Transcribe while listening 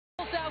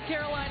South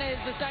Carolina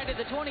has decided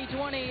the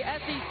 2020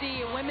 SEC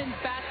Women's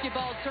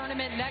Basketball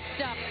Tournament. Next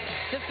up,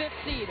 the 5th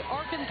seed,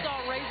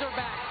 Arkansas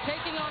Razorbacks,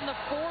 taking on the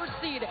 4th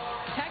seed,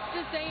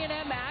 Texas A&M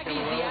Aggies.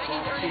 The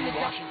Aggies earning the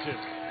Washington.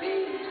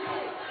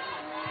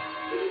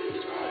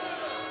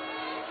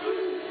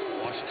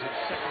 Washington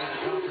second in the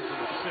conference in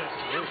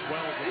assists. Here's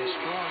Wells with a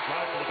strong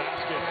drive to the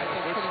basket. I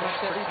think pretty much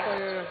every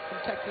player from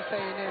Texas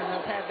A&M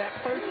has had that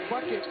first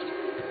bucket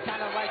kind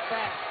of like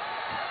that,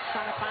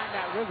 trying to find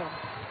that rhythm.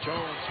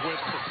 Jones with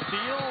the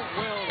steal,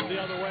 Wells the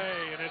other way,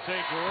 and it's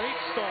a great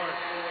start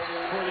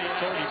for the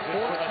Aggies.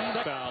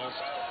 14 fouls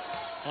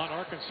on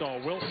Arkansas.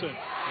 Wilson,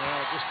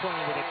 just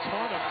playing with a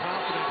ton of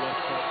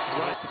confidence,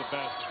 right to the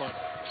best, but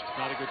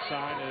not a good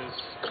sign as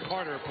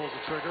Carter pulls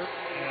the trigger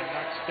and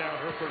knocks down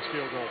her first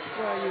field goal.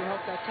 Well, you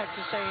hope that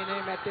Texas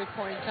A&M at this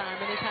point in time,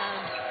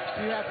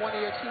 anytime you have one of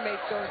your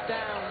teammates goes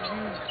down,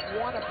 you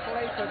want to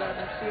play for them.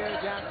 And Sierra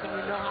Johnson,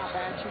 you know how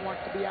bad she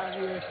wants to be out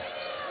here,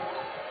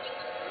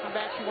 how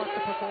bad she wants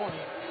to perform.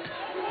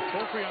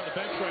 Tolfree on the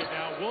bench right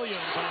now.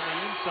 Williams on the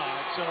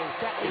inside, so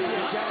that would be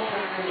a jump on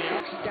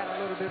her. She's got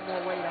a little bit more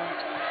weight on,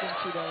 than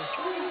she does.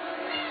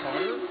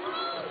 Carter.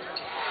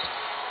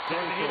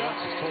 Tolfree.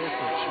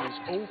 She was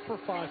 0 for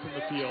 5 from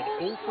the field,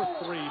 0 for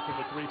 3 from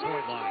the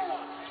three-point line.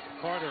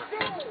 Carter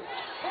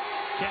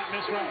can't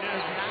miss right now.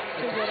 Not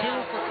figured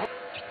out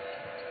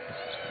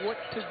what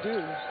to do.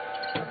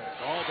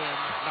 Alden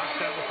knocks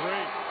down the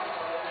three.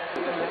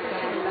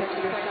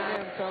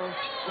 So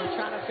they're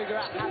trying to figure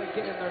out how to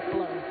get in their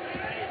flow.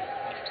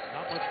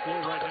 Not much flow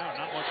right now,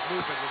 not much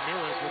movement.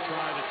 Ramirez will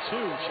try the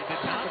 2. She did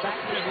not.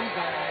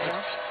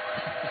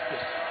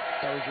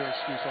 That was your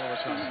excuse all the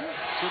time.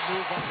 Good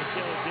move on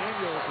Michaela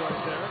Daniels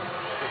right there.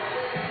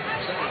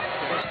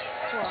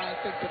 Well, I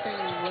think the thing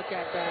we look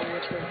at though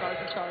with the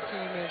Arkansas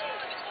team is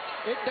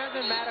it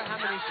doesn't matter how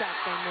many shots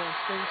they miss.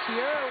 And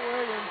Sierra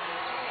Williams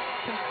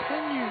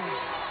continues.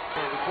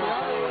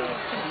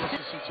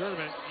 The SEC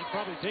tournament, he'd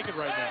probably take it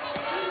right now.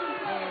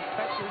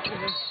 Especially to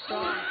this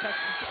strong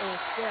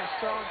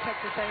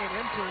Texas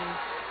A&M team.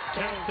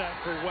 Count that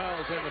for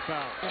Wells and the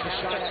foul. The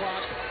shot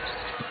clock.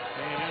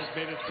 A&M's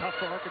made it tough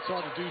for Arkansas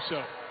to do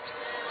so.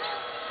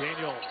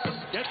 Daniels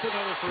gets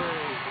another 3. You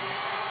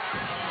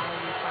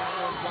find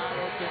those wide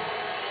open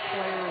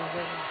players,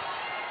 and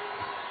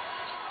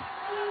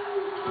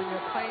when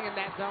you're playing in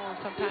that zone,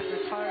 sometimes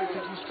it's hard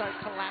because you start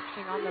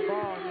collapsing on the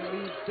ball and you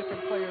leave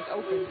different players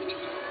open.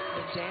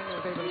 And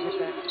Daniels able to get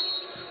that.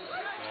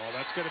 Oh,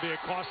 that's going to be a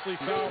costly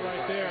foul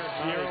right there.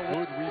 Sierra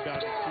Wood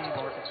rebounding team.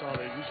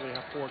 Arkansas, they usually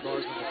have 4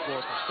 guards on the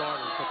floor for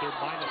starters, but they're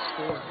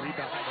 -4 in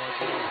rebounding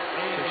margin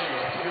this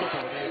year.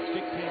 They have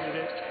dictated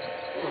it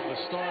from the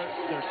start.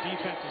 Their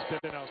defense has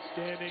been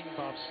outstanding.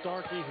 Bob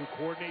Starkey, who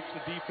coordinates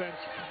the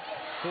defense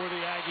for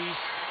the Aggies,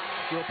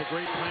 drew up a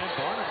great plan.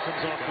 Barnum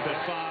comes off the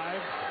bench. 5.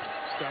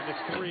 Down to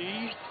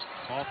 3.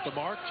 Off the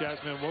mark.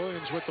 Jasmine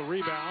Williams with the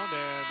rebound,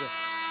 and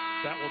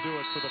that will do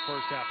it for the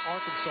first half.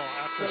 Arkansas,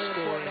 after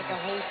scoring that the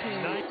whole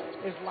team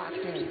is locked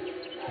in.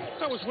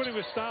 That was Winning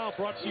with Style,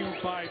 brought to you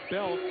by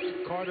Belt.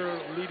 Carter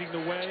leading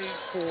the way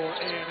for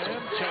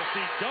A&M.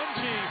 Chelsea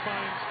Dungy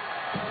finds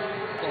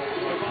the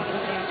bottom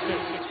of the basket.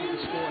 With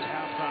the score at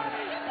halftime,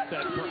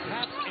 that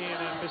perhaps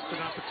A&M missed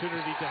an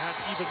opportunity to have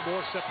even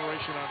more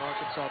separation on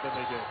Arkansas than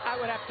they did. I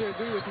would have to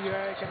agree with you,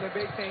 Eric, and the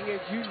big thing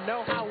is you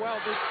know how well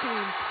this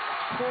team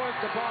scores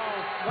the ball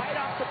right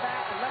off the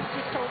bat.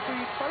 Alexis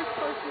Tolfree, first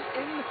person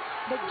in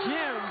the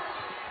gym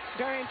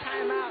during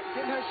timeout,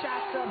 getting her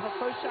shots up. Her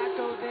first shot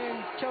goes in.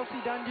 Chelsea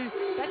Dungy,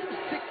 that's a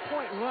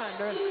 6-point run.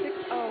 They're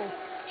 6-0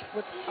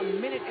 with a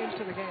minute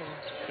into the game.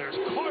 There's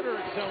Carter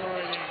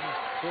accelerating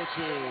for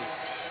 2.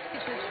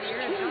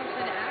 Sierra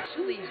Johnson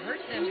actually hurt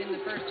them in the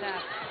first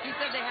half. He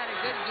said they had a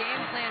good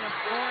game plan of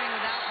scoring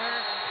without her,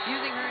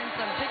 using her in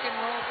some pick and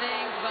roll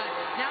things, but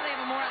now they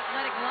have a more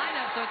athletic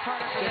lineup, so it's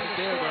harder for them to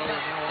score. But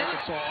now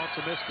Arkansas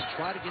optimistic,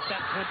 try to get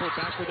that tempo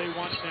back where they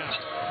want it now.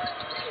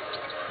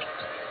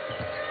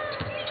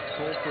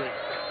 Tolfree,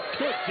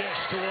 good dish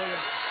to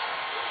Williams.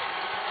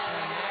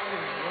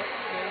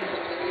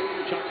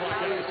 Shot clock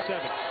down to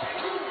 7.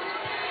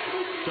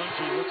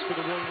 Dungy looks for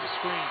the Williams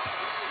screen.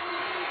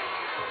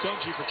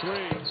 Dungy for 3. Got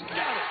it. I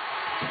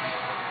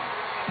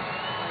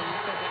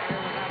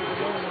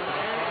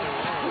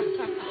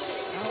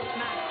hope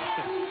not.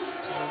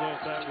 I don't know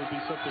if that would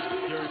be something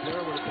Gary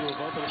Blair would approve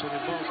of, but if it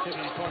involves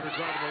Kennedy Carter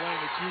driving the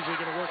lane, it's usually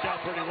going to work out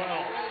pretty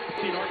well.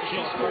 Seen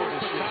Arkansas score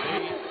this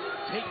year.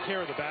 Take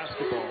care of the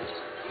basketball.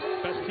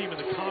 Best team in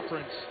the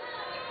conference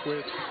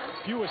with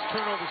fewest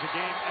turnovers a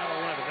game at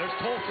 11. There's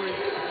Tolfree.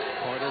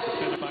 Carter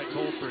defended by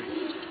Tolfree.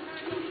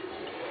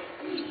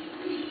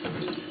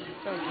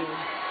 So good.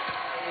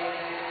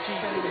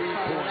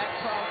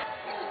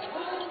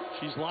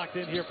 She's locked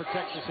in here for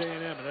Texas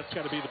A&M, and that's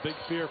got to be the big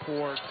fear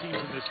for teams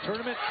in this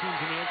tournament, teams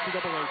in the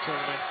NCAA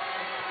tournament.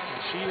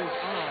 And she is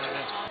on.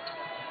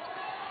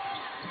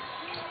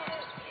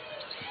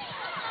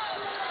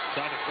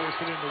 Trying to force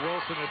it into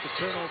Wilson at the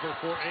turnover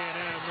for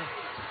A&M.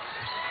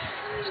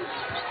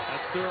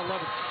 That's their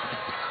 11th.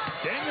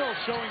 Daniels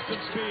showing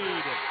some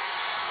speed.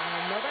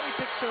 Nobody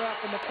picks her up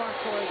in the front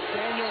court.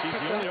 Daniel She's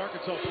the only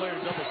Arkansas player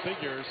in double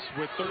figures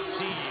with 13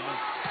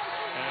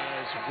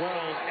 as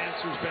Wells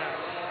answers back.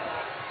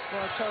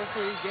 Well,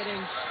 Topher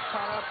getting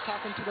caught up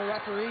talking to the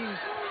referees.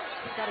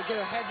 Got to get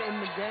her head in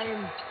the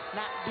game,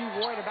 not be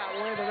worried about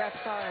where the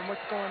refs are and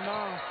what's going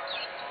on.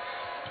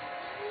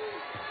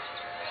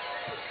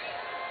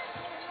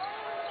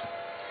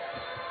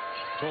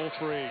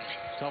 Topher,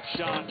 tough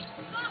shot.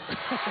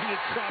 And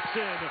it drops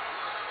in.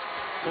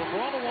 Well, for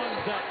all the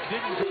ones that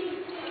didn't.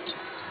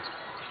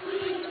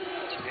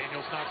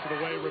 Daniels knocks it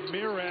away.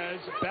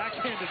 Ramirez,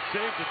 backhanded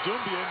save to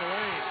Doumbia in the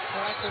lane.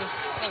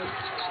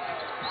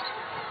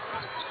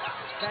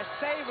 That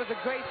save was a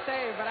great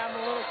save, but I'm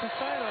a little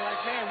concerned. I'm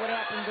like, man, what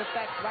happens if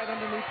that's right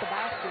underneath the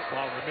basket?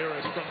 Wow,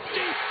 Ramirez from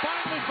deep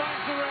finally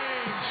finds the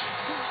range.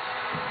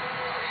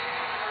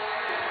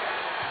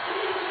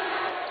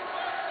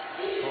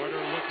 Carter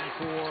looking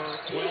for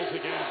Wells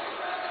again.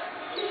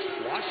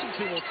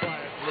 Washington will try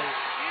it three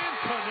and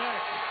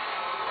connect.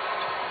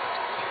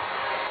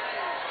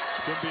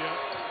 Doumbia,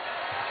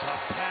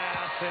 tough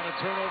pass and a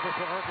turnover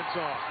for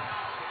Arkansas.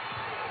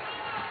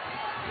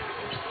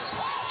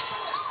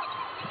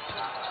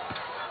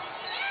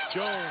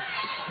 Jones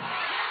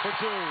for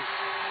two.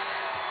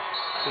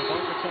 If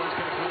Arkansas is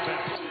going to come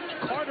back.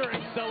 Carter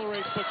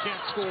accelerates but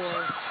can't score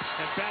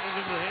and batted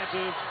into the hands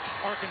of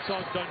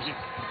Arkansas's Dungeon.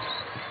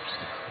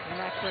 And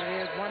that's what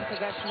it is, one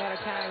possession at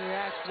a time. You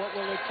ask, what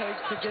will it take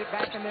to get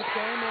back in this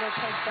game? It'll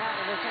take that.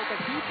 It'll take a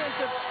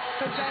defensive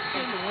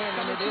possession to win,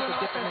 and it is a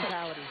different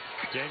mentality.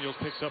 Daniels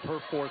picks up her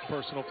fourth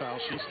personal foul.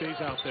 She stays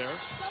out there.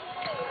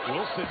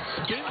 Wilson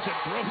spins and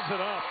throws it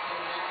up.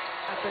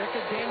 I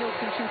think Daniels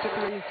can shoot the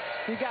three.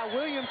 You got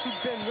Williams, who's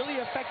been really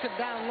effective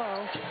down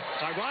low.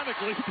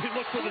 Ironically, they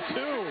look for the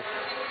two.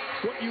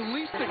 What you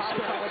least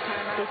expect.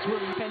 It's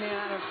really depending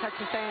on if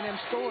Texas A&M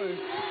scores.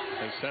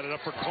 They set it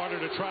up for Carter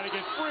to try to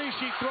get free.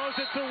 She throws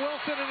it to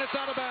Wilson, and it's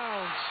out of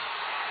bounds.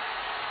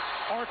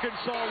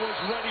 Arkansas was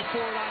ready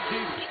for it on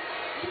deep.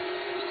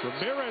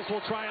 Ramirez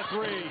will try a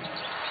three.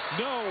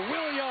 No.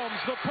 Williams,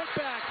 the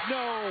putback.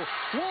 No.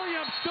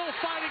 Williams still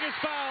fighting his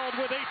foul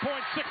with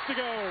 8.6 to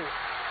go.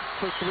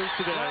 For three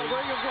today.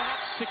 Williams will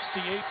have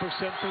 68%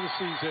 for the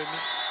season.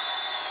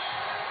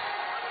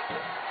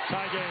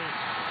 Tie game.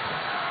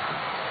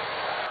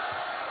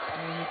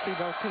 And you see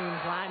both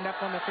teams lined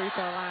up on the free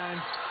throw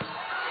line.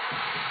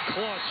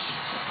 Clutch.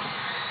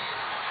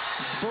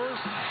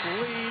 First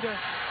lead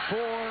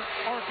for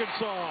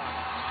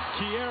Arkansas.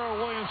 Kiera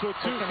Williams with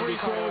two free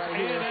throws.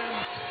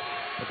 A&M.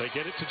 But they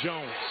get it to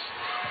Jones.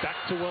 Back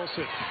to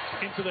Wilson.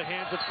 Into the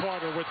hands of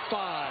Carter with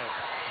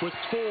 5. With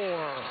 4.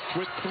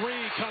 With 3.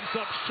 Comes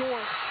up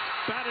short.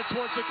 Batted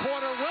towards the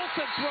corner.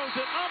 Wilson throws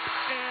it up.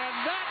 And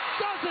that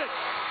does it.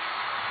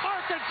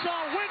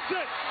 Arkansas wins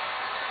it.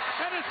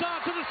 And it's on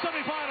to the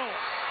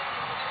semifinals.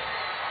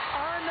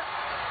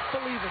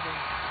 Unbelievable.